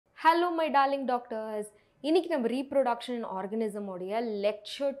Hello my darling doctors. இன்னைக்கு நம்ம reproduction in organism உடைய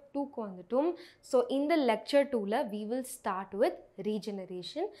lecture 2க்கு வந்துட்டோம். So இந்த lecture 2ல we will start with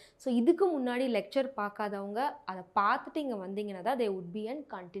regeneration. So இதுக்கு முன்னாடி lecture பார்க்காதவங்க அதை பார்த்துட்டு இங்க வந்தீங்கன்னா தான் there would be a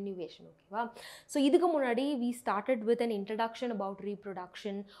continuation. ஓகேவா? So இதுக்கு முன்னாடி we started with an introduction about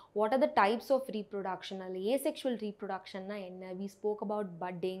reproduction. What are the types of reproduction? அதில் asexual reproduction னா என்ன? We spoke about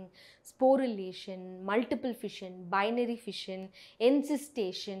budding, sporulation, multiple fission, binary fission,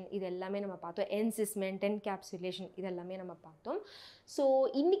 encystation. இது எல்லாமே நம்ம பார்த்தோம். Encysment, encapsulation இதெல்லாமே நம்ம பார்த்தோம். ஸோ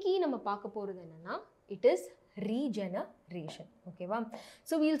இன்னைக்கு நம்ம பார்க்க போகிறது என்னன்னா it is regeneration. ஓகேவா?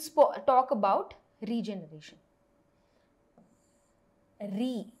 So we'll talk about regeneration.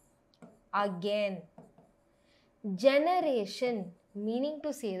 Again, generation meaning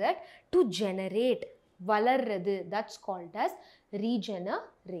to say that to generate, வளர்றது, that's called as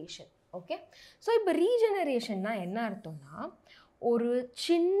regeneration. Okay? So இப்போ ரீஜெனரேஷன்னா என்ன அர்த்தம்னா ஒரு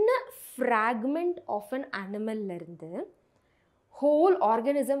சின்ன fragment of an அனிமல்லேருந்து whole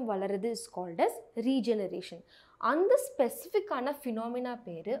organism வளருது இஸ் கால்ட் அஸ் ரீஜெனரேஷன். அந்த ஸ்பெசிஃபிக்கான phenomena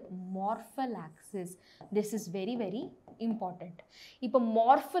பேர் மார்ஃபலாக்சிஸ். This is very very important. இப்போ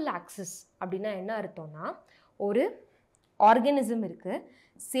மார்ஃபலாக்சிஸ் அப்படின்னா என்ன அர்த்தம்னா ஒரு ஆர்கானிசம் இருக்குது,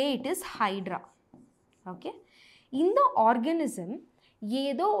 say it is hydra. Okay, இந்த ஆர்கானிசம்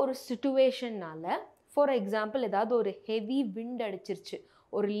ஏதோ ஒரு சிச்சுவேஷன்னால், ஃபார் எக்ஸாம்பிள் ஏதாவது ஒரு ஹெவி விண்ட் அடிச்சிருச்சு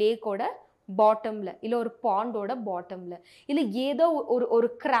ஒரு லேக்கோட பாட்டமில், இல்லை ஒரு பாண்டோட பாட்டமில், இல்லை ஏதோ ஒரு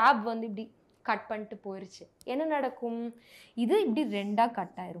கிராப் வந்து இப்படி கட் பண்ணிட்டு போயிடுச்சு, என்ன நடக்கும்? இது இப்படி ரெண்டாக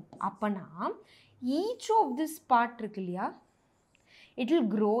கட் ஆயிரும். அப்போனா ஈச் ஆஃப் திஸ் பார்ட் இருக்கு இல்லையா, it will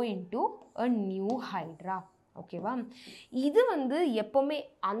grow into a new hydra. ஓகேவா? இது வந்து எப்போவுமே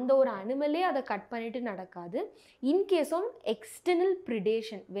அந்த ஒரு அனிமலே அதை கட் பண்ணிட்டு நடக்காது. இன்கேஸ் ஆஃப் எக்ஸ்டர்னல்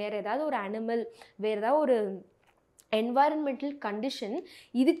ப்ரிடேஷன், வேறு ஏதாவது ஒரு அனிமல், வேறு ஏதாவது ஒரு என்வாயன்மெண்டல் கண்டிஷன்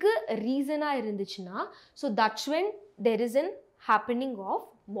இதுக்கு ரீசனாக இருந்துச்சுன்னா, so that's when there is an happening of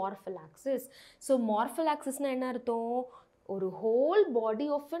மார்ஃபலாக்சிஸ். So மார்ஃபலாக்சிஸ்னால் என்ன அர்த்தம்? ஒரு whole body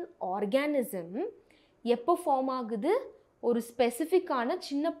of an organism எப்போ ஃபார்ம் ஆகுது? ஒரு ஸ்பெசிஃபிக்கான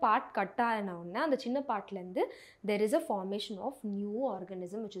சின்ன பார்ட் கட் ஆன உடனே அந்த சின்ன பார்ட்லேருந்து there is a formation of new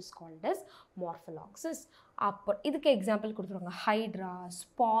organism which is called as மார்ஃபலாக்சிஸ். அப்போ இதுக்கு எக்ஸாம்பிள் கொடுத்துருவாங்க. ஹைட்ரா,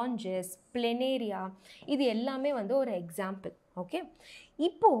 ஸ்பாஞ்சஸ், பிளெனேரியா, இது எல்லாமே வந்து ஒரு எக்ஸாம்பிள். ஓகே,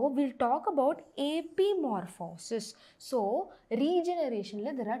 இப்போது will talk about எபிமார்ஃபாசிஸ். So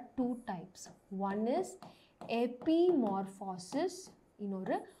ரீஜெனரேஷனில் there are two types. One is எபிமார்ஃபாசிஸ்,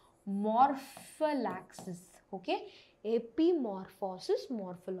 இன்னொரு மார்ஃபலாக்சிஸ். ஓகே, எபிமார்ஃபாசிஸ்,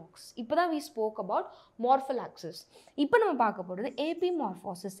 மார்ஃபலாக்சிஸ். இப்போ தான் we spoke about மார்ஃபலாக்சிஸ். இப்போ நம்ம பார்க்க போகிறது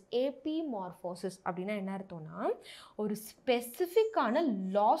எபிமார்ஃபாசிஸ். எபிமார்ஃபாசிஸ் அப்படின்னா என்ன அர்த்தம்னா ஒரு ஸ்பெசிஃபிக்கான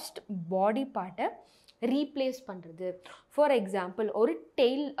லாஸ்ட் பாடி பார்ட்டை ரீப்ளேஸ் பண்ணுறது. ஃபார் எக்ஸாம்பிள் ஒரு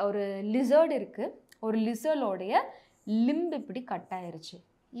டெய்ல், ஒரு லிசர்டு இருக்குது, ஒரு லிசர்டோடைய லிம்பு இப்படி கட் ஆயிருச்சு.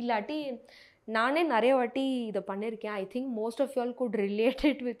 இல்லாட்டி நானே நிறைய வாட்டி இதை பண்ணியிருக்கேன். I think most of you all could relate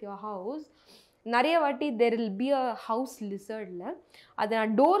it with your house. நிறைய வாட்டி there will be a house லிசர்டில், அதை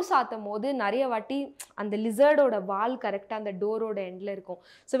நான் டோர் சாத்தும் போது நிறைய வாட்டி அந்த லிசர்டோட வால் கரெக்டாக அந்த டோரோட எண்டில் இருக்கும்.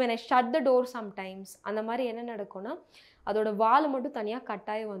 So when I shut the door sometimes அந்த மாதிரி என்ன நடக்கும்னா அதோட வால் மட்டும் தனியாக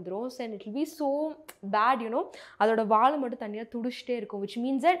கட்டாயி வந்துடும். So and it will be so bad, you know, அதோட வால் மட்டும் தனியாக துடிச்சிட்டே இருக்கும், which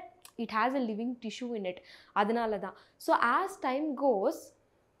means that it has a living tissue in it. அதனால தான். ஸோ ஆஸ் டைம் கோஸ்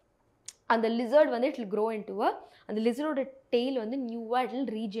அந்த லிசர்ட் வந்து இட் வில் க்ரோ இன்டு அ, அந்த லிசர்டோட டெய்ல் வந்து நியூவாக இட் வில்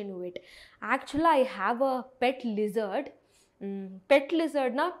ரீஜெனுவேட். ஆக்சுவலாக I have a bed lizard. Bed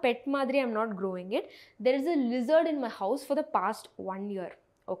லிசர்ட்னா bed மாதிரி I'm not growing it. There is a lizard in my house for the past 1 year.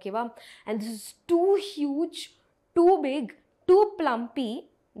 ஓகேவா? And this is two huge, two big, two plumpy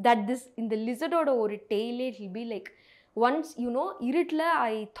that this இந்த லிசர்டோட ஒரு டெய்லே it will be like, once you know இருட்டில்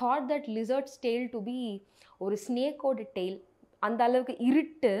I thought that lizards tail to be ஒரு ஸ்னேக்கோட tail. அந்த அளவுக்கு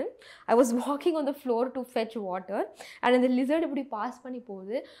இருட்டு. I was walking on the floor to fetch water and அந்த lizard இப்படி pass பண்ணி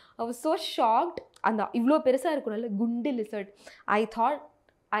போகுது. I was so shocked. அந்த இவ்வளோ பெருசாக இருக்கணும்ல குண்டு lizard. I thought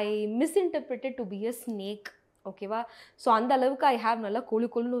I மிஸ்இன்டர்பிரட்டட் to be a snake. ஓகேவா? ஸோ அந்த அளவுக்கு ஐ ஹாவ் நல்லா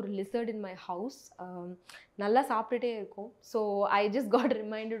கொழுன்னு ஒரு லிசர்ட் இன் மை ஹவுஸ். நல்லா சாப்பிட்டுட்டே இருக்கும். So I just got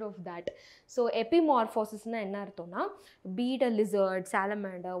reminded of that. So எபிமார்ஃபாசிஸ்னால் என்ன அர்த்தம்னா beat a lizard,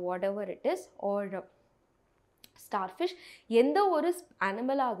 salamander, what ever it is, R starfish, எந்த ஒரு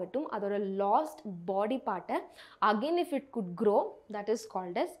அனிமல் ஆகட்டும் அதோட லாஸ்ட் பாடி பார்ட்டை again if it good grow, that is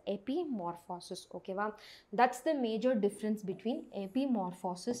called as எபிமார்ஃபாசிஸ். ஓகேவா? That's the major difference between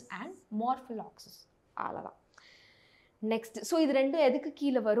எபிமார்ஃபாசிஸ் and மார்ஃபலாக்சிஸ். அவ்வளோதான். Next, so இது ரெண்டும் எதுக்கு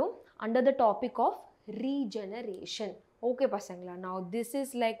கீழே வரும்? Under the topic of regeneration. Okay பசங்களா? Now this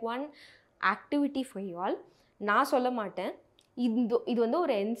is like one activity for you all. நான் சொல்ல மாட்டேன், இது வந்து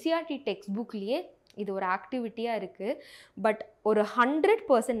ஒரு NCERT டெக்ஸ்ட் புக்லேயே இது ஒரு ஆக்டிவிட்டியாக இருக்குது. பட் ஒரு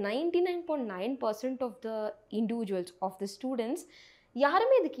 100%, 99.9% of the individuals of the students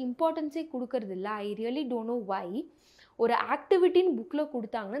யாருமே இதுக்கு இம்பார்ட்டன்ஸே கொடுக்கறது இல்லை. I really don't know why. ஒரு ஆக்டிவிட்டின்னு புக்கில்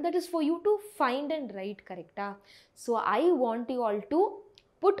கொடுத்தாங்கன்னா that is for you to find and right, கரெக்டாக? So I want you all to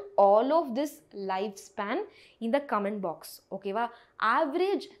put all of this lifespan in the comment box. ஓகேவா?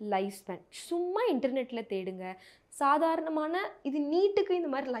 Average life span சும்மா இன்டர்நெட்டில் தேடுங்க. சாதாரணமான இது நீட்டுக்கு இந்த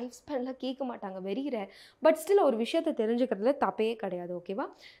மாதிரி லைஃப் ஸ்பேன்லாம் கேட்க மாட்டாங்க, வெரி ரேர். பட் ஸ்டில் ஒரு விஷயத்தை தெரிஞ்சுக்கிறதுல தப்பே கிடையாது. ஓகேவா?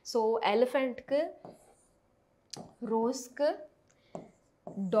 So எலிஃபெண்ட்க்கு, ரோஸ்க்கு,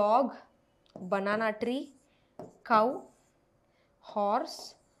 talk, banana tree, gov, hours,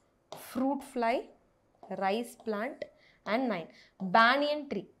 fruit fly, rice plant and 9 banyan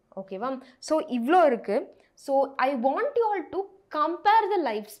tree. ஓகேவா? ஸோ இவ்வளோ இருக்குது. So I want you all to compare the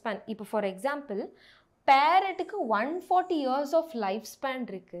life span. இப்போ for example பேரட்டுக்கு 140 years of life span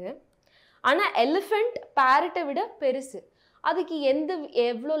இருக்குது. ஆனால் எலிஃபெண்ட் பேரட்டை விட பெருசு, அதுக்கு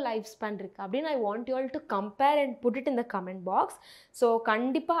எவ்வளோ லைஃப் ஸ்பேன் இருக்குது அப்படின்னு I want you all to compare and put it in the comment box. So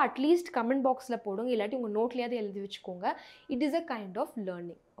கண்டிப்பாக அட்லீஸ்ட் கமெண்ட் பாக்ஸில் போடுங்க, இல்லாட்டி உங்கள் நோட்லேயாவது எழுதி வச்சுக்கோங்க. It is a kind of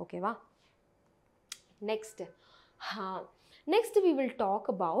learning. ஓகேவா? Next we will talk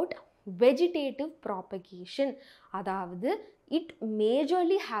about vegetative propagation. அதாவது it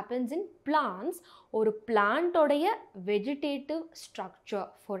majorly happens in plants. ஒரு plant உடைய vegetative structure,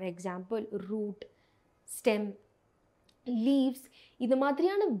 for example root, stem, leaves, இது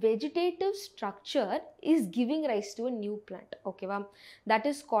மாதிரியான vegetative structure is giving rise to a new plant. ஓகேவா? that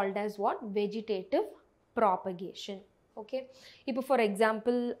is called as what? Vegetative propagation. okay, இப்போ for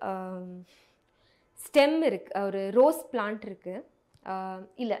example stem இருக்குது, ஒரு rose plant இருக்குது.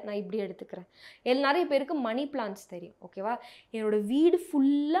 இல்லை, நான் இப்படி எடுத்துக்கிறேன். நிறைய பேருக்கு மணி பிளான்ட்ஸ் தெரியும். ஓகேவா? என்னோடய வீடு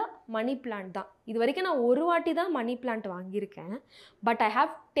ஃபுல்லாக மணி பிளான்ட் தான். இது வரைக்கும் நான் ஒரு வாட்டி தான் மணி பிளான்ட் வாங்கியிருக்கேன். But I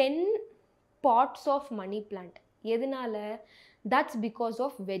have 10 pots of money plant. எதனால? That's because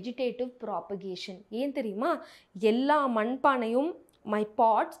of vegetative propagation. ஏன் தெரியுமா? எல்லா மண்பானையும் my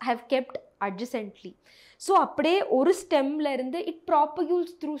pots have kept adjacently. So அப்படியே ஒரு ஸ்டெம்லேருந்து இட்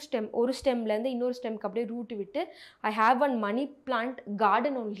ப்ராப்பக்யூல்ஸ் த்ரூ ஸ்டெம். ஒரு ஸ்டெம்லேருந்து இன்னொரு ஸ்டெம்க்கு அப்படியே ரூட் விட்டு I have one money plant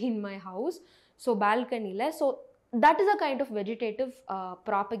garden only in my house. So பால்கனியில். So that is a kind of vegetative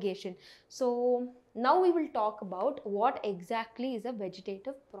propagation. So now we will talk about what exactly is a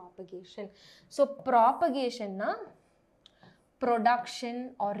vegetative propagation. So propagation na production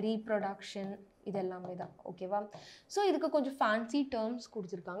or reproduction இதெல்லாமே தான். ஓகேவா? So இதுக்கு கொஞ்சம் fancy terms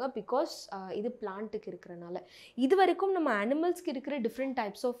கொடுத்துருக்காங்க because இது பிளான்ட்டுக்கு இருக்கிறனால. இது வரைக்கும் நம்ம அனிமல்ஸ்க்கு இருக்கிற டிஃப்ரெண்ட்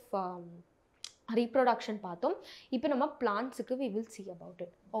டைப்ஸ் ஆஃப் reproduction பார்த்தோம். இப்போ நம்ம பிளான்ட்ஸுக்கு we will see about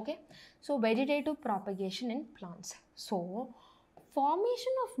it. okay, so vegetative propagation in plants. So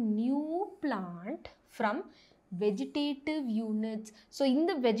formation of new plant from vegetative units. So in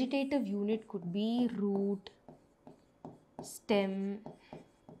the vegetative unit could be root, stem,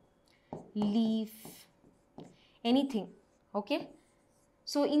 leaf, anything. okay,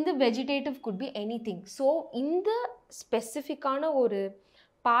 so in the vegetative could be anything. So in the specific ana oru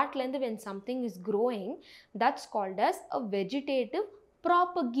part lende when something is growing, that's called as a vegetative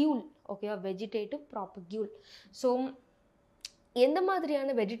propagule. okay, a vegetative propagule. So எந்த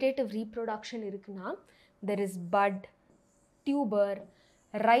மாதிரியான vegetative reproduction இருக்குன்னா there is bud, tuber,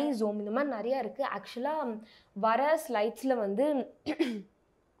 rhizome, இந்த மாதிரி நிறையா இருக்குது. ஆக்சுவலாக வர ஸ்லைட்ஸில் வந்து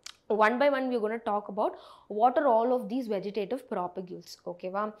one by one we are going to talk about what are all of these vegetative propagules.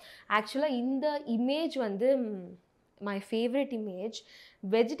 ஓகேவா? ஆக்சுவலாக இந்த இமேஜ் வந்து my favorite image.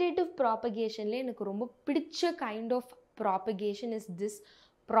 vegetative propagationல எனக்கு ரொம்ப பிடிச்ச kind of propagation is this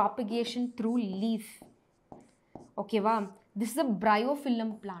propagation through leaf. ஓகேவா? this is a bryophyllum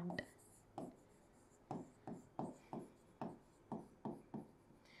plant.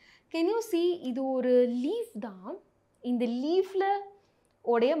 can you see இது ஒரு லீஃப் தான். இந்த லீஃப்ல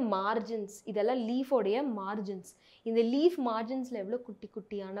உடைய மார்ஜின்ஸ், இதெல்லாம் லீஃப் உடைய மார்ஜின்ஸ். இந்த லீஃப் மார்ஜின்ஸ்ல எவ்வளோ குட்டி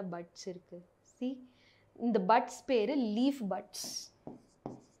குட்டியான பட்ஸ் இருக்கு. see, இந்த பட்ஸ் பேரு லீஃப் பட்ஸ்.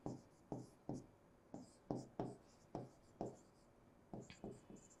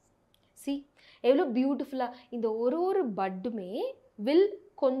 see, எவ்வளோ பியூட்டிஃபுல்லாக இந்த ஒரு பட்டுமே வில்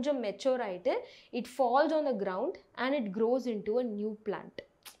கொஞ்சம் மெச்சூர் ஆகிட்டு it falls on the ground and it cross in to a new plant.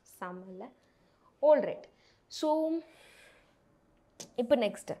 சம்மல்ல. All right. So இப்போ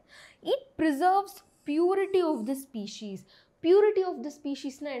next, it preserves purity of the species. Purity of the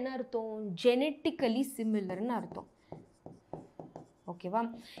ஸ்பீஷீஸ்னால் என்ன அர்த்தம்? Genetically சிமிலர்னு அர்த்தம். ஓகேவா?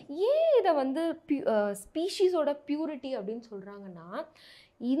 ஏன் இதை வந்து ஸ்பீஷீஸோட பியூரிட்டி அப்படின்னு சொல்கிறாங்கன்னா,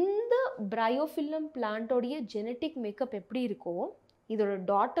 இந்த பிரையோஃபில்லம் பிளான்ட்டோடைய ஜெனட்டிக் மேக்கப் எப்படி இருக்கோ இதோட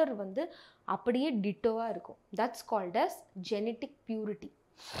டாட்டர் வந்து அப்படியே டிட்டோவாக இருக்கும். That's called as genetic purity.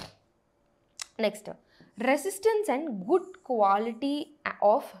 Next, resistance and good quality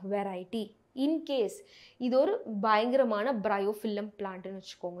of variety. In case இது ஒரு பயங்கரமான பிரையோஃபில்லம் பிளான்ட்னு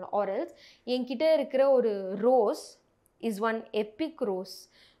வச்சுக்கோங்களேன். ஆர்எல்ஸ் என்கிட்ட இருக்கிற ஒரு rose is one epic rose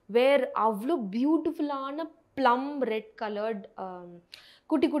வேர் அவ்வளோ பியூட்டிஃபுல்லான ப்ளம் ரெட் கலர்ட்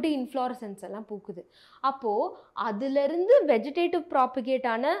குட்டி குட்டி இன்ஃப்ளாரசன்ஸ் எல்லாம் பூக்குது. அப்போது அதுலேருந்து வெஜிடேட்டிவ் ப்ராபகேட்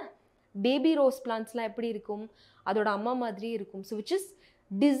ஆன பேபி ரோஸ் பிளான்ட்ஸ்லாம் எப்படி இருக்கும்? அதோட அம்மா மாதிரி இருக்கும். ஸோ விச் இஸ்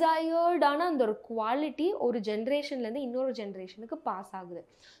டிசையர்டான அந்த ஒரு குவாலிட்டி ஒரு ஜென்ரேஷன்லேருந்து இன்னொரு ஜென்ரேஷனுக்கு பாஸ் ஆகுது.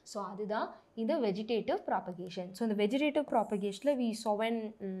 ஸோ அதுதான் இந்த வெஜிடேட்டிவ் ப்ராபகேஷன். ஸோ இந்த vegetative ப்ராபகேஷனில் we saw an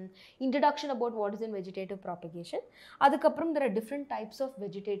introduction about what is in vegetative propagation. அதுக்கப்புறம் there are different types of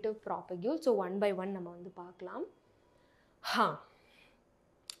vegetative propagules. So one by one நம்ம வந்து பார்க்கலாம்.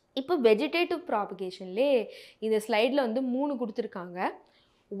 இப்போ வெஜிடேட்டிவ் ப்ராபகேஷன்லே இந்த ஸ்லைடில் வந்து 3 கொடுத்துருக்காங்க.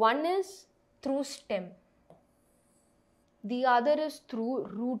 One is through stem, the other is through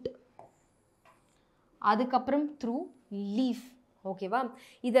root, அதுக்கப்புறம் through leaf. ஓகேவா?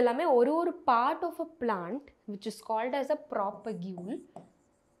 இதெல்லாமே ஒரு part of a plant which is called as a propagule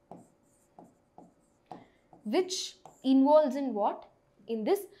which involves in what? In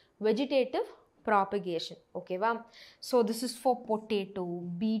this vegetative propagation. ஓகேவா? So this is for potato,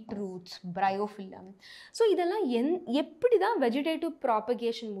 beetroots, bryophyllum. So இதெல்லாம் எப்படி தான் vegetative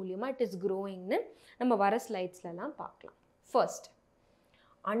propagation மூலியமாக it is க்ரோயிங்னு நம்ம வர ஸ்லைட்ஸ்லாம் பார்க்கலாம். First,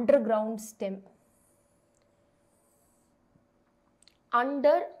 under ground stem.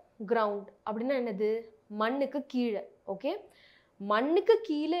 Under ground அப்படின்னா என்னது? மண்ணுக்கு கீழே. ஓகே, மண்ணுக்கு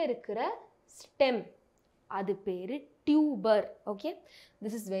கீழே இருக்கிற ஸ்டெம் அது பேர் tuber. Okay,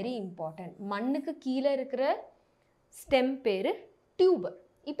 this is very important. மண்ணுக்கு கீழே இருக்கிற ஸ்டெம் பேர் டியூபர்.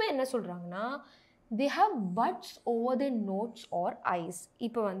 இப்போ என்ன சொல்கிறாங்கன்னா, they have buds over their nodes or eyes.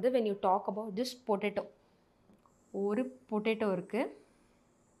 இப்போ வந்து when you talk about this potato, ஒரு பொட்டேட்டோ இருக்குது.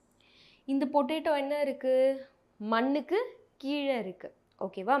 இந்த பொட்டேட்டோ என்ன இருக்குது? மண்ணுக்கு கீழே இருக்குது.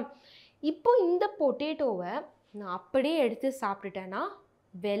 ஓகேவா? இப்போ இந்த பொட்டேட்டோவை நான் அப்படியே எடுத்து சாப்பிட்டுட்டேன்னா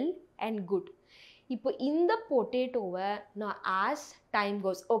வெல் அண்ட் குட். இப்போ இந்த பொட்டேட்டோவை நான் ஆஸ் டைம்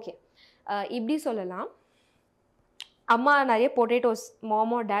கோஸ், ஓகே இப்படி சொல்லலாம், அம்மா நிறைய potatoes,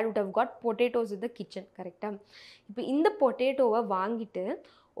 mom R date would have got potatoes in the kitchen, கரெக்டாக? இப்போ இந்த பொட்டேட்டோவை வாங்கிட்டு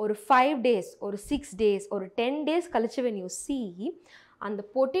ஒரு 5 days, ஒரு 6 days, ஒரு 10 days கழிச்சு when you see அந்த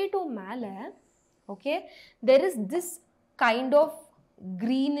பொட்டேட்டோ மேலே, okay, there is this kind of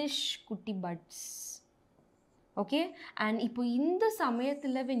greenish குட்டி buds. ஓகே, அண்ட் இப்போ இந்த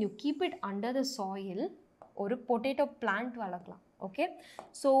சமயத்தில் when you keep it under the soil ஒரு பொட்டேட்டோ பிளான்ட் வளர்க்கலாம். Okay,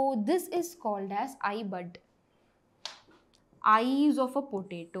 so this is called as eye bud, eyes of a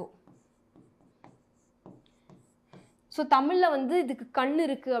potato. So தமிழில் வந்து இதுக்கு கண்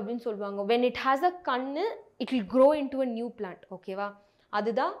இருக்குது அப்படின்னு சொல்லுவாங்க. when it has a கண்ணு it will grow into a new plant. ஓகேவா?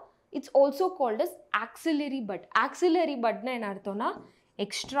 அதுதான் it's also called as auxiliary but. Auxiliary Patna என்ன அர்த்தம்னா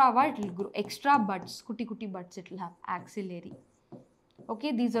எக்ஸ்ட்ராவாக it will grow, extra puts, குட்டி குட்டி puts it will have, auxiliary.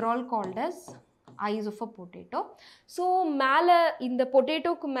 Okay, these are all called as eyes of a potato. So மேலே இந்த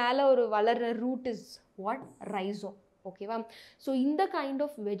பொட்டேட்டோக்கு மேலே ஒரு வளர்கிற ரூட் இஸ் வாட்? ரைசோம். ஓகேவா? ஸோ இந்த கைண்ட்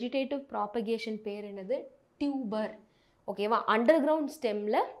ஆஃப் வெஜிடேட்டிவ் ப்ராபகேஷன் பேர் என்னது? டியூபர். ஓகேவா? Under ground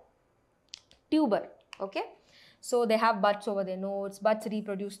ஸ்டெம்மில் tuber. Okay, so they have buds over their nodes. Buds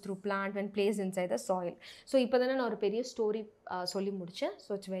reproduce through plant when placed inside the soil. So இப்போ தானே நான் ஒரு பெரிய ஸ்டோரி சொல்லி முடித்தேன். So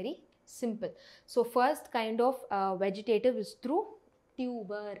it's very simple. So first kind of vegetative is through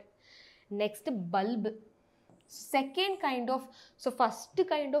tuber. Next bulb. Second kind of, so first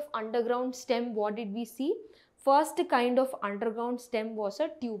kind of underground stem what did we C? First kind of underground stem was a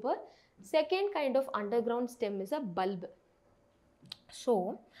tuber. Second kind of underground stem is a bulb. So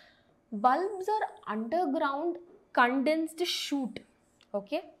bulbs are underground condensed shoot.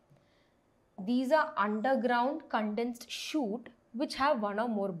 Okay, these are underground condensed shoot which have one or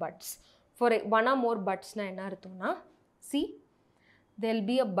more buds. For one or more buds na enna arthona, see there will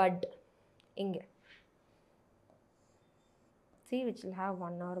be a bud inge, see which will have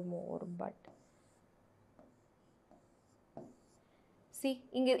one or more bud. See,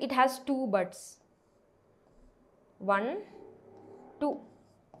 it has 2 buds. 1, 2.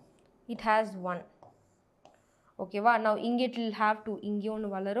 It has 1. Okay, wow. Now, it will have 2. Inge one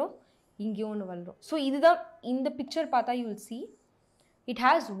valaro, inge one valaro. So, in the picture, pata you will see it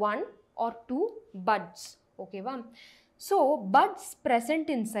has 1 or 2 buds. Okay, wow. So, buds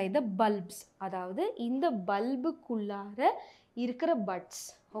present inside the bulbs. அதாவது இந்த பல்புக்குள்ளார இருக்கிற buds.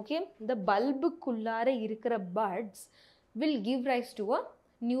 Okay, the பல்புக்குள்ளார இருக்கிற buds will give rise to a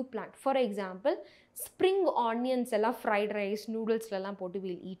new plant. For example, spring onions எல்லாம் fried rice, noodles எல்லாம் போட்டு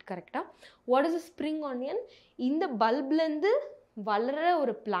we'll eat, correcta? What is a spring onion? இந்த பல்ப்லேருந்து வளர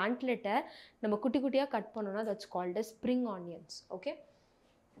ஒரு பிளான்ட்லெட்டை நம்ம குட்டி குட்டியாக கட் பண்ணோம்னா that's called as spring onions. Okay?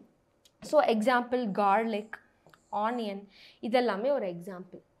 So example, garlic, onion, இதெல்லாமே ஒரு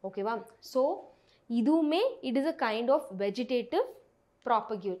example. ஓகேவா? ஸோ இதுவுமே it is a kind of vegetative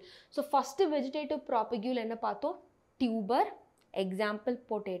propagule. So first vegetative propagule என்ன பார்த்தோம்? Tuber, example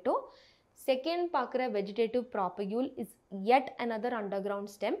potato. Second பார்க்குற vegetative propagule is yet another underground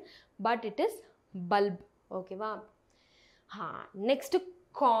stem, but it is bulb. ஓகேவா? Next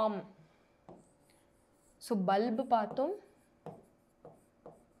corm. So bulb பார்த்தோம்.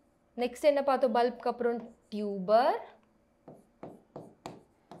 Next என்ன பார்த்தோம்? bulb அப்புறம் tuber.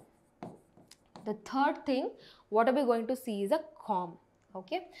 The third thing, what are we going to see is a corm.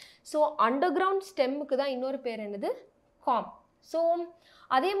 Okay, so underground stem க்கு தான் இன்னொரு பேர் என்னது? corm. So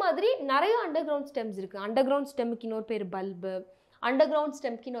அதே மாதிரி நிறைய underground stems இருக்கு. underground stem க்கு இன்னொரு பேர் bulb, underground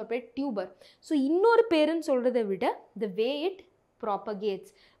stem க்கு இன்னொரு பேர் tuber. So இன்னொரு பேருன்னு சொல்றதை விட the way it propagates,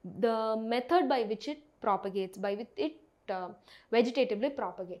 the method by which it propagates, by which it vegetatively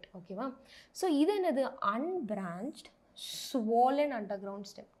propagate. ஓகேவா? so இது என்னது? unbranched swollen underground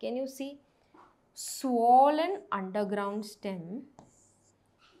stem. Can you see? swollen underground stem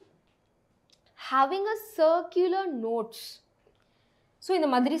having a circular nodes. So இந்த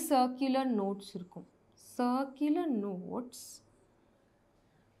மாதிரி circular nodes இருக்கும். circular nodes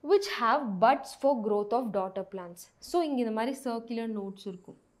which have buds for growth of daughter plants. So இங்க இந்த மாதிரி circular nodes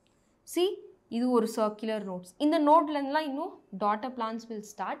இருக்கும். See, இது ஒரு circular nodes. இந்த node லலாம் இன்னும் daughter plants will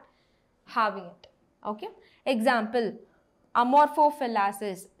start having it. Okay? Example,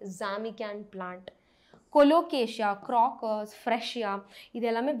 Amorphophalaces, Zamican plant, Colocasia, Crocus, Fresia. இது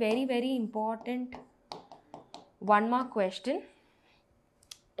எல்லாமே very very important one mark question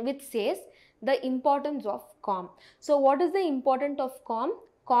which says the importance of corm. So what is the importance of corm?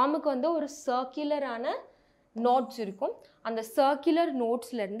 cormக்கு வந்து ஒரு circular-ஆன nodes இருக்கும். அந்த circular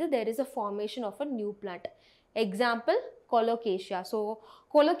nodesல இருந்து there is a formation of a new plant. Example, Colocasia. So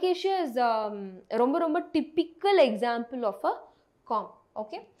Colocasia is ரொம்ப ரொம்ப typical example of a corm.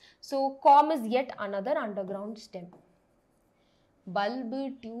 Okay, so corm is yet another underground stem. bulb,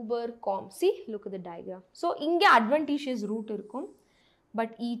 tuber, corm. See, look at the diagram. So இங்க adventitious root இருக்கும், but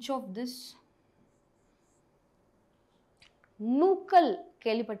each of this nucle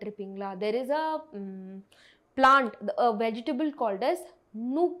கேள்விப்பட்டிருப்பீங்களா? there is a plant, a vegetable called as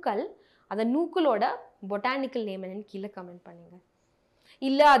nucle. அந்த நூக்கலோட botanical name என்னன்னு கீழே comment பண்ணுங்க.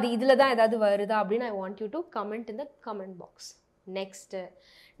 இல்லை அது இதில் தான் ஏதாவது வருதா அப்படின்னு I want you to comment in the comment box.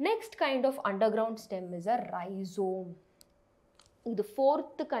 Next kind of underground stem is a rhizome. The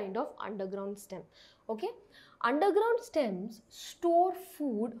fourth kind of underground stem. Okay, underground stems store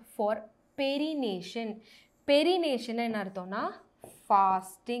food for perination. Perination என்ன அர்த்தம்னா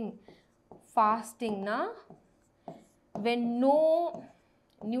fasting. Fastingனா when no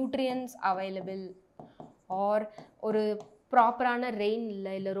nutrients available or ஒரு ப்ராப்பரான rain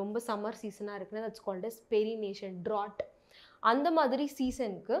இல்லை ரொம்ப summer சீசனாக இருக்குன்னா that's called as perination, drought. அந்த மாதிரி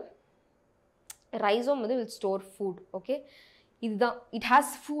சீசனுக்கு ரைசோம் வந்து will store food. ஓகே, இதுதான் it has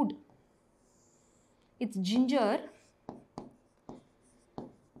food. It's ginger.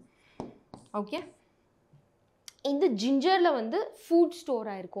 Okay, இந்த ஜிஞ்சரில் வந்து ஃபுட் ஸ்டோர்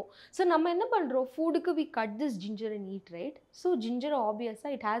ஆகிருக்கும். ஸோ நம்ம என்ன பண்ணுறோம்? ஃபுட்டுக்கு we cut this ginger and eat, right? So ginger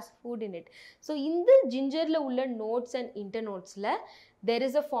ஆப்வியஸாக it has food in it. So இந்த ஜிஞ்சரில் உள்ள notes and இன்டர்நோட்ஸில் there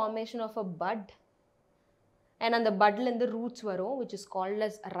is a formation of a bud, and அந்த பட்லேருந்து ரூட்ஸ் வரும் which is called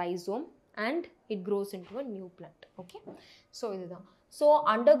as rhizome, and it grows into a new plant. Okay, so இதுதான். So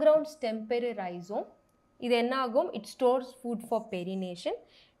underground stem பேர் rhizome. இது என்ன ஆகும்? it stores food for perination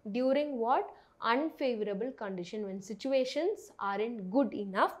during what? unfavorable condition. When situations aren't good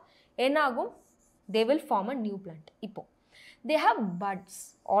enough, enagum they will form a new plant. Ipo they have buds.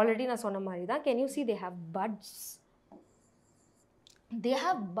 Already na sonna mari da. Can you see they have buds? They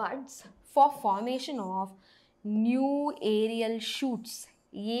have buds for formation of new aerial shoots.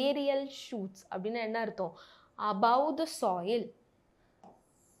 Aerial shoots அப்படினா என்ன அர்த்தம்? above the soil.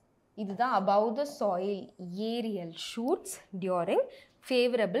 இதுதான் above the soil, aerial shoots during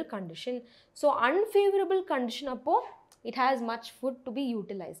favorable condition. So unfavorable condition appo it has much food to be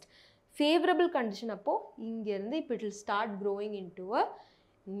utilized. Favorable condition appo inge irundhu it will start growing into a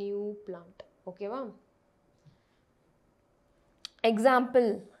new plant. Okay va? Example,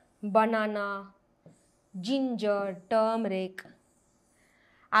 banana, ginger, turmeric,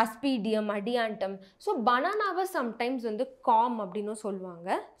 aspidium, adiantum. So banana was sometimes வந்து corm அப்படினு சொல்வாங்க.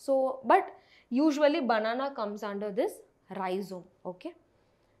 So but usually banana comes under this rhizome. Okay,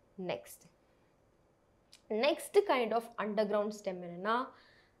 Next kind of underground stem enna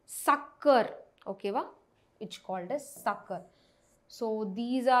sucker. Okay va, it's called as sucker. So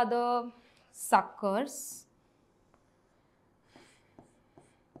these are the suckers.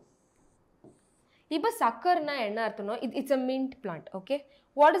 Ipa sucker na enna arthano, it's a mint plant. Okay,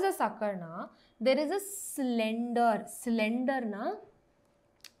 what is a sucker na? There is a slender na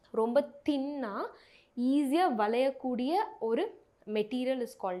romba thin na easy valayakuriya oru material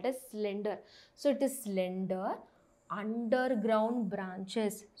is called as slender. So it is slender underground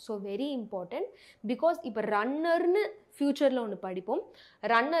branches. So very important, because ipa runner nu future la onu padipom,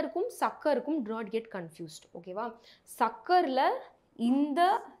 runner kum sucker kum do not get confused. Okay va, sucker la in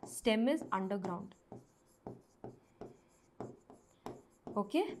the stem is underground.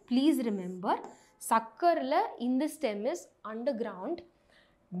 Okay, please remember, sucker la in the stem is underground,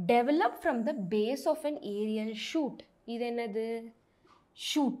 developed from the base of an aerial shoot. Idu enadhu?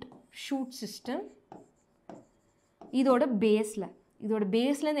 Shoot system. Idoda base la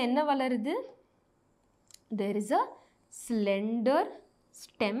enna valarudhu? There is a slender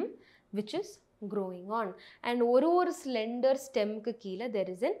stem which is growing on, and oru slender stem ku keela there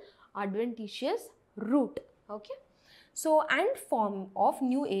is an adventitious root. Okay, so and form of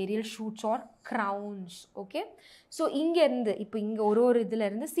new aerial shoots or crowns. Okay, so inga irundhu ipo inga oru idhula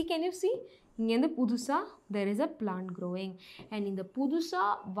irundhu, see, can you see inga irundhu pudusa there is a plant growing, and in the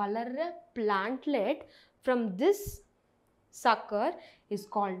pudusa valarra plantlet from this sucker is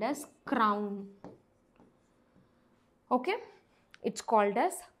called as crown. Okay, it's called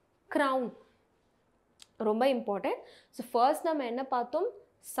as crown. Romba important. So first nama enna paathom,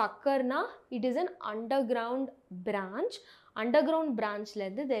 sucker na it is an underground branch. Underground branch la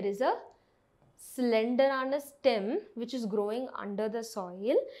there is a slender on a stem which is growing under the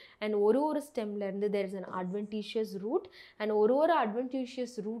soil, and oru stem la there is an adventitious root, and oru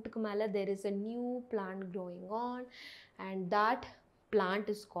adventitious root ku mela there is a new plant growing on, and that plant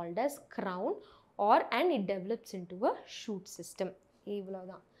is called as crown, and it develops into a shoot system.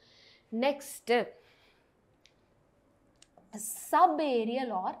 Ivladha. Next,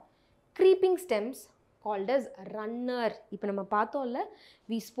 subaerial or creeping stems called as runner. Ipo nama paathomla,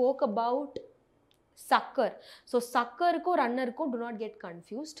 we spoke about sucker. So sucker ko runner ko do not get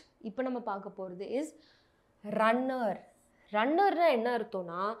confused. Ipo nama paaka poradhu is runner. Runner na enna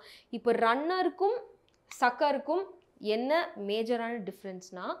arthona, ipo runner kum sucker kum enna major ana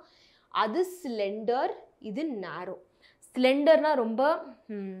difference na, adu slender, idu narrow. Slender na romba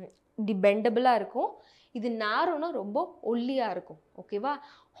bendable ah irukum, idu narrow na romba olliya irukum. Okay va,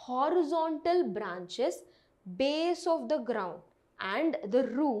 horizontal branches base of the ground and the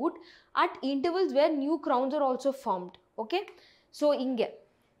root at intervals where new crowns are also formed. Okay, so inge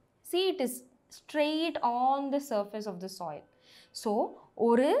see, it is straight on the surface of the soil. So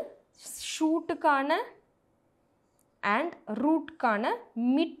oru shoot kana and root kana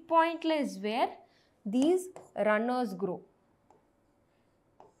midpoint la is where these runners grow.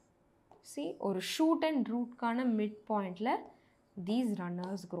 See, or shoot and root kana midpoint la these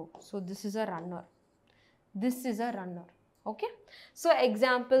runners grow. So this is a runner. This is a runner. Okay, so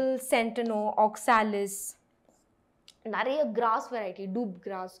example centeno, oxalis, nariya grass variety, dub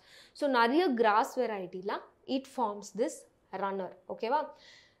grass. So nariya grass variety la it forms this runner. Okay va,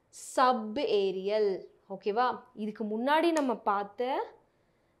 subaerial. Okay va, idukku munnadi nama paatha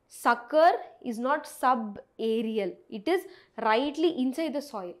sucker is not subaerial, it is rightly inside the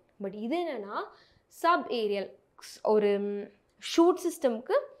soil. But idu enna subaerial, or shoot system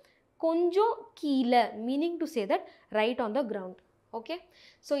ku konjo keela, meaning to say that right on the ground. Okay,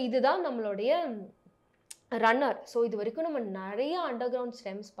 so idu da nammaloda runner. So idu varaikum nama nariya underground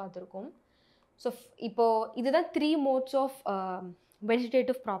stems paathirukom. So ipo idu da three modes of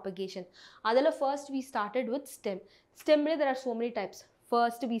vegetative propagation. Adala first we started with stem. Stem there are so many types.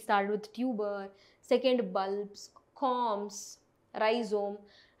 First we started with tuber, second bulbs, corms, rhizome,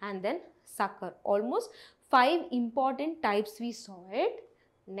 and then sucker. Almost 5 important types we saw it.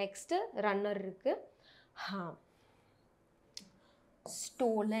 Next runner irukku.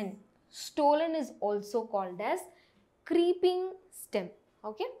 Stolen. Stolen is also called as creeping stem.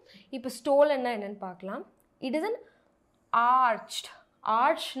 Okay, ipo stolen na enna paakalam. It is an arched.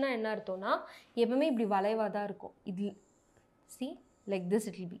 Arch na enna arthona, eppome ipdi valaivada irukum. Idu see, like this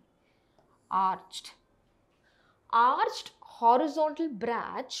it will be arched. Arched horizontal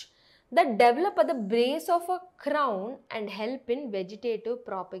branch that develop at the base of a crown and help in vegetative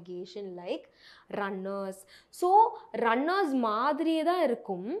propagation like runners. So runners madriye da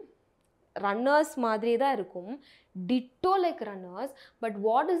irukum, ditto like runners, but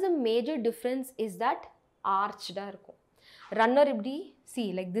what is the major difference is that arched ah irukum. runner இப்படி see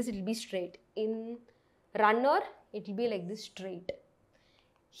like this, it will be straight. In runner it will be like this, straight.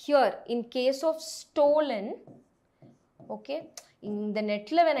 Here in case of stolen, okay, in the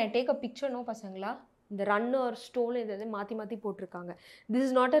netல when I take a picture, no pasangla, the runner stolen idhu mathi mathi potrukanga. This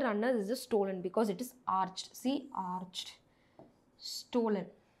is not a runner, this is a stolen because it is arched. See, arched, stolen.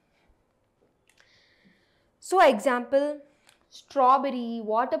 So example, strawberry,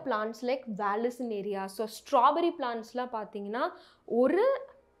 water plants like valleys in area. So strawberry plants la pathina oru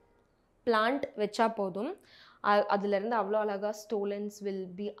plant vecha podum, adula irundha avlo alaga stolens will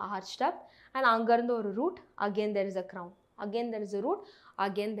be arched up, and anga irundha oru root, again there is a crown, again there is a root,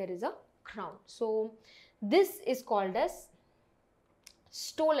 again there is a crown. So this is called as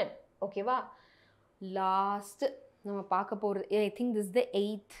stolen. Okay va? Last nama paaka poradhu, I think this is the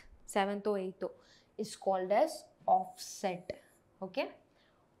 8th, 7th or 8th, is called as offset. Okay,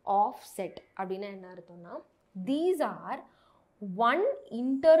 offset abdina enna arthona, these are one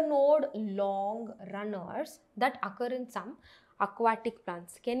internode long runners that occur in some aquatic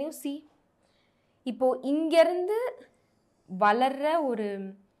plants. Can you see? இப்போ இங்க இருந்து வளர்ற ஒரு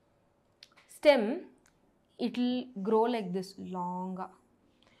stem, it will grow like this long.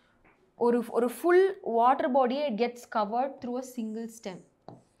 ஒரு full water body, it gets covered through a single stem.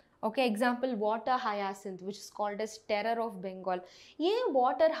 Okay, example, water hyacinth, which is called as terror of Bengal. ஏன்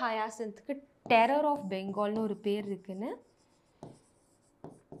water hyacinth க்கு terror of Bengal னு ஒரு பேர் இருக்குன்னு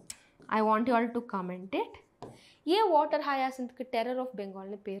I want you all to comment it. ஏன் water hyacinth க்கு terror of Bengal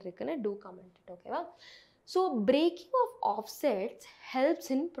னு பேர் இருக்குன்னு do comment it. Okay வா? So breaking of offsets helps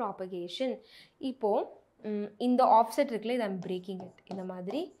in propagation. இப்போ இந்த offset இருக்குல்ல, I am breaking it. இந்த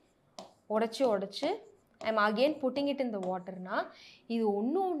மாதிரி உடைச்சு I am again putting it in the water na, இது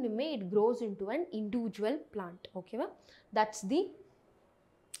ஒண்ணுமே it grows into an individual plant. Okay va? That's the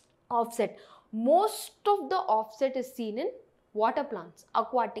offset. Most of the offset is seen in water plants,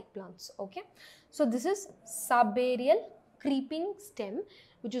 aquatic plants. Okay, so this is subaerial creeping stem,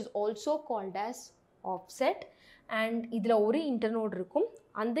 which is also called as offset, and idla oru internode irukum,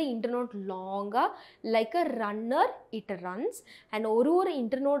 and the internode longa like a runner it runs, and oru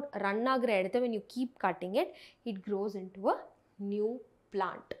internode run agra edutha when you keep cutting it, it grows into a new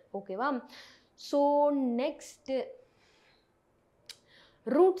plant. Okay va? So next,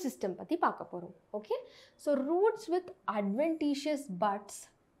 root system பத்தி பார்க்க போறோம். Okay, so roots with adventitious buds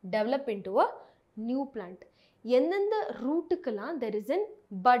develop into a new plant. எந்தெந்த ரூட்டுக்கெல்லாம் there is an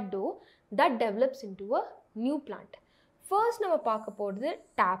bud that develops into a new plant. First நம்ம பார்க்க போறது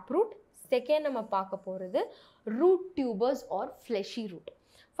taproot, second நம்ம பார்க்க போறது root tubers or fleshy root.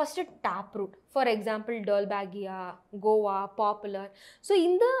 First taproot, for example Dalbergia, Goa, Poplar. So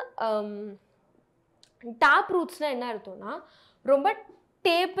இந்த taprootsனா என்ன அர்த்தம்னா, ரொம்ப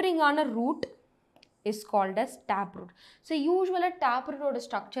tapering ஆன root is called as taproot. So usually taproot ஓட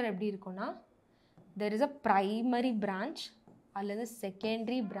structure எப்படி இருக்கும்னா, there is a primary branch, அல்லது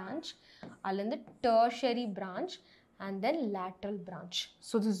secondary branch, அல்லது tertiary branch, and then lateral branch.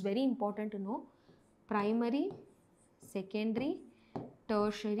 So this is very important to know. Primary, secondary,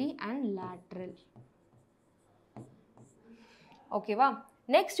 tertiary and lateral. Okay va?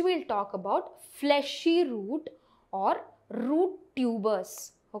 Next we'll talk about fleshy root or root tubers.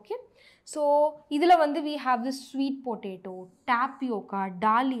 Okay, so idhula vandu we have this sweet potato, tapioca,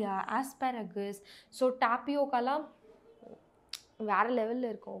 dahlia, asparagus. So tapioca la வேற லெவல்ல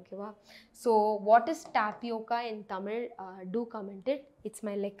இருக்கும். ஓகேவா? So what is டாப்பியோக்கா in Tamil? Two comment it. It's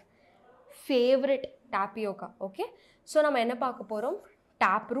my like favourite டாப்பியோக்கா. Okay, so நம்ம என்ன பார்க்க போகிறோம்?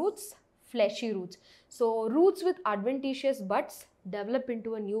 Tape roots, fleshy roots. So roots with adventitious buds develop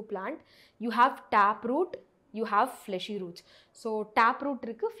into a new plant. You have taproot, you have fleshy roots. So taproot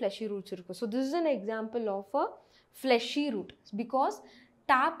irukku, fleshy roots irukku. So this is an example of a fleshy root, because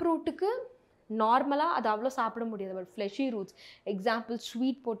taproot ku நார்மலா அது அவ்வளோ சாப்பிட முடியாது, but ஃப்ளெஷி roots, example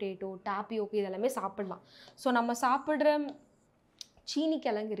sweet potato, டாப்பியோக்கா, இதெல்லாமே சாப்பிடலாம். So நம்ம சாப்பிட்ற சீனி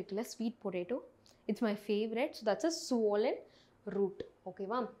கிழங்கு இருக்குல்ல, sweet potato, it's my favourite. So that's a swollen root.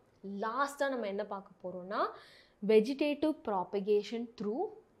 ஓகேவா? லாஸ்ட்டாக நம்ம என்ன பார்க்க போகிறோம்னா vegetative propagation through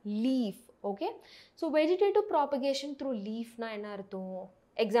leaf. Okay, so vegetative propagation through லீஃப்னா என்ன அர்த்தம்?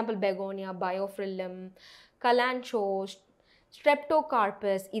 எக்ஸாம்பிள் பெகோனியா, பயோஃப்ரில்லம், கலான்சோ,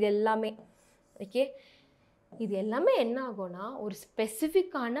 ஸ்ட்ரெப்டோகார்பஸ், இது எல்லாமே. ஓகே, இது எல்லாமே என்ன ஆகும்னா ஒரு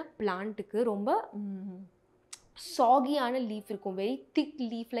ஸ்பெசிஃபிக்கான பிளான்ட்டுக்கு ரொம்ப சாகியான லீஃப் இருக்கும், very thick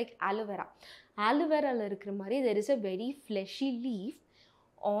leaf, like aloe vera. ஆலோவேராவில் இருக்கிற மாதிரி there is a very fleshy leaf.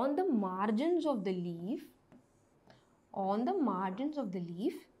 On the margins of the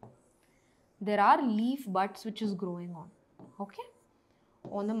leaf, there are leaf buds which is growing on. Okay,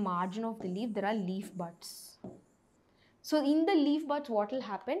 on the margin of the leaf there are leaf buds So in the leaf buds, what will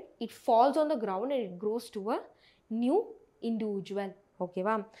happen? It falls on the ground and it grows to a new individual. Okay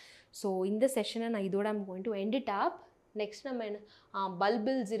va? So in the session I'm going to end it up. Next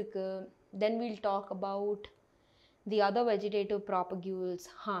bulbils irukku, then we'll talk about the other vegetative propagules.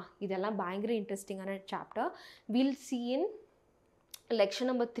 Idella bangry interesting chapter. We'll see in lecture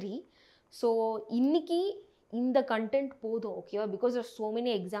number 3. So inniki in the content podum, okay, because there are so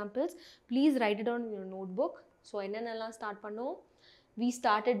many examples. Please write it down in your notebook. So enna start pannom? We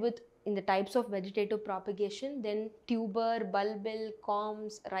started with in the types of vegetative propagation, then tuber, bulbil,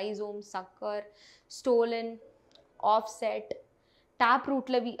 corms, rhizome, sucker, stolon, offset. Taproot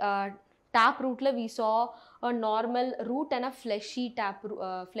la we saw a normal root and a fleshy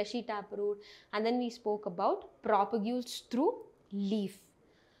taproot, and then we spoke about propagules through leaf.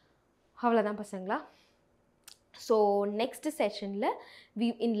 Avladhaan pasangla. So next session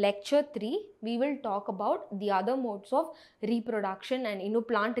in lecture 3 we will talk about the other modes of reproduction, and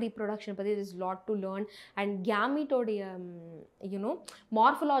plant reproduction there is a lot to learn, and gamete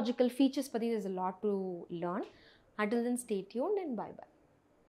morphological features there is a lot to learn. Until then, stay tuned and bye bye.